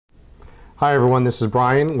Hi everyone, this is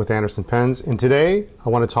Brian with Anderson Pens, and today I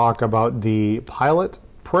want to talk about the Pilot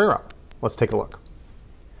Prera. Let's take a look.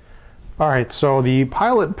 Alright, so the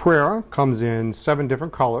Pilot Prera comes in 7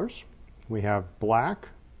 different colors. We have black,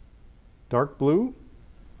 dark blue,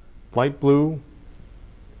 light blue,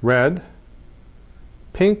 red,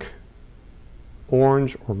 pink,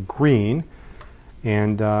 orange, or green,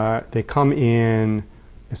 and they come in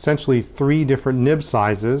essentially 3 different nib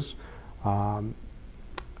sizes.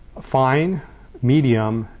 Fine,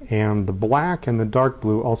 medium, and the black and the dark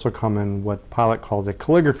blue also come in what Pilot calls a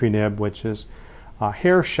calligraphy nib, which is a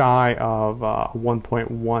hair shy of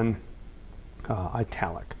 1.1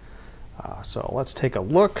 italic. So let's take a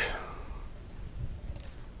look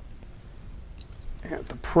at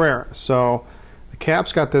the Prera. So the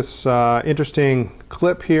cap's got this interesting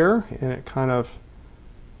clip here, and it kind of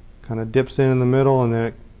dips in the middle, and then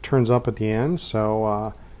it turns up at the end.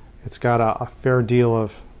 So it's got a fair deal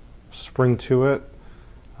of spring to it,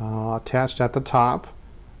 attached at the top.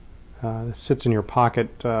 It sits in your pocket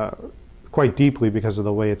quite deeply because of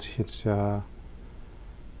the way it's hinged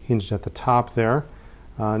at the top there.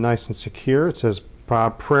 Nice and secure. It says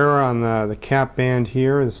Prera on the cap band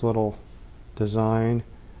here, this little design,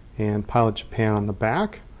 and Pilot Japan on the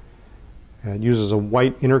back. It uses a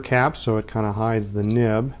white inner cap, so it kind of hides the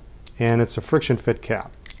nib, and it's a friction fit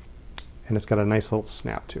cap, and it's got a nice little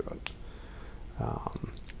snap to it.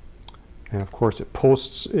 And of course it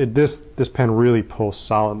posts, this pen really posts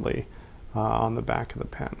solidly on the back of the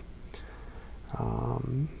pen.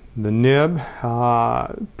 The nib,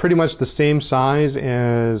 pretty much the same size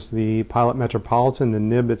as the Pilot Metropolitan. The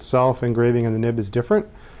nib itself, engraving on the nib is different.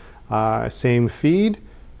 Same feed.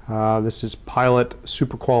 This is Pilot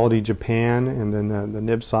Super Quality Japan, and then the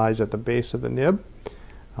nib size at the base of the nib.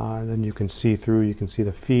 Then you can see through, you can see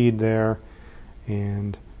the feed there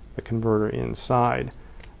and the converter inside.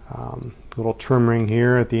 Little trim ring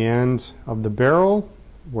here at the end of the barrel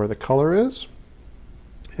where the color is,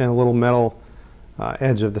 and a little metal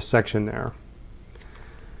edge of the section there.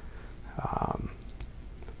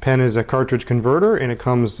 Pen is a cartridge converter, and it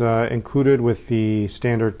comes included with the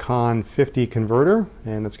standard Con 50 converter,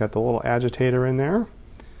 and it's got the little agitator in there.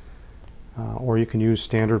 Or you can use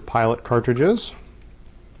standard Pilot cartridges.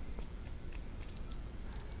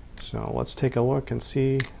 So let's take a look and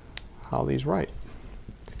see how these write.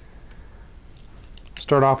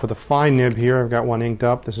 Start off with a fine nib here. I've got one inked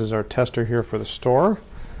up. This is our tester here for the store.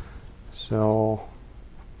 So,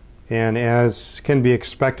 and as can be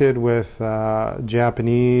expected with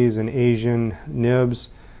Japanese and Asian nibs,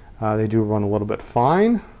 they do run a little bit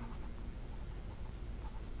fine.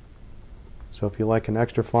 So if you like an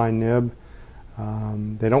extra fine nib,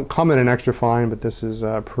 they don't come in an extra fine, but this is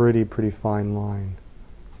a pretty fine line.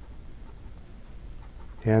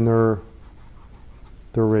 And they're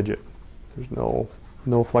rigid. There's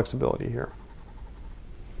no flexibility here.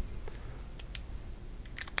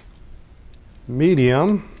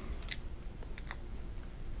 Medium,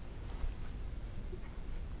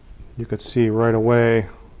 you could see right away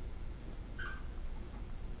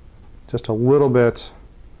just a little bit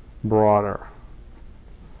broader,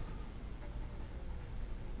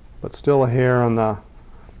 but still a hair on the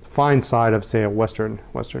fine side of, say, a Western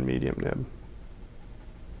medium nib.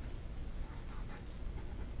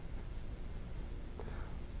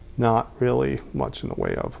 Not really much in the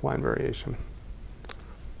way of line variation.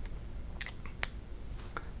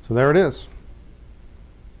 So there it is,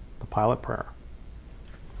 the Pilot Prera.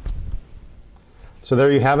 So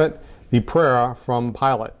there you have it, the Prera from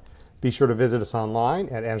Pilot. Be sure to visit us online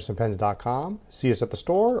at andersonpens.com, see us at the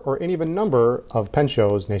store, or any of a number of pen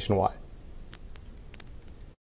shows nationwide.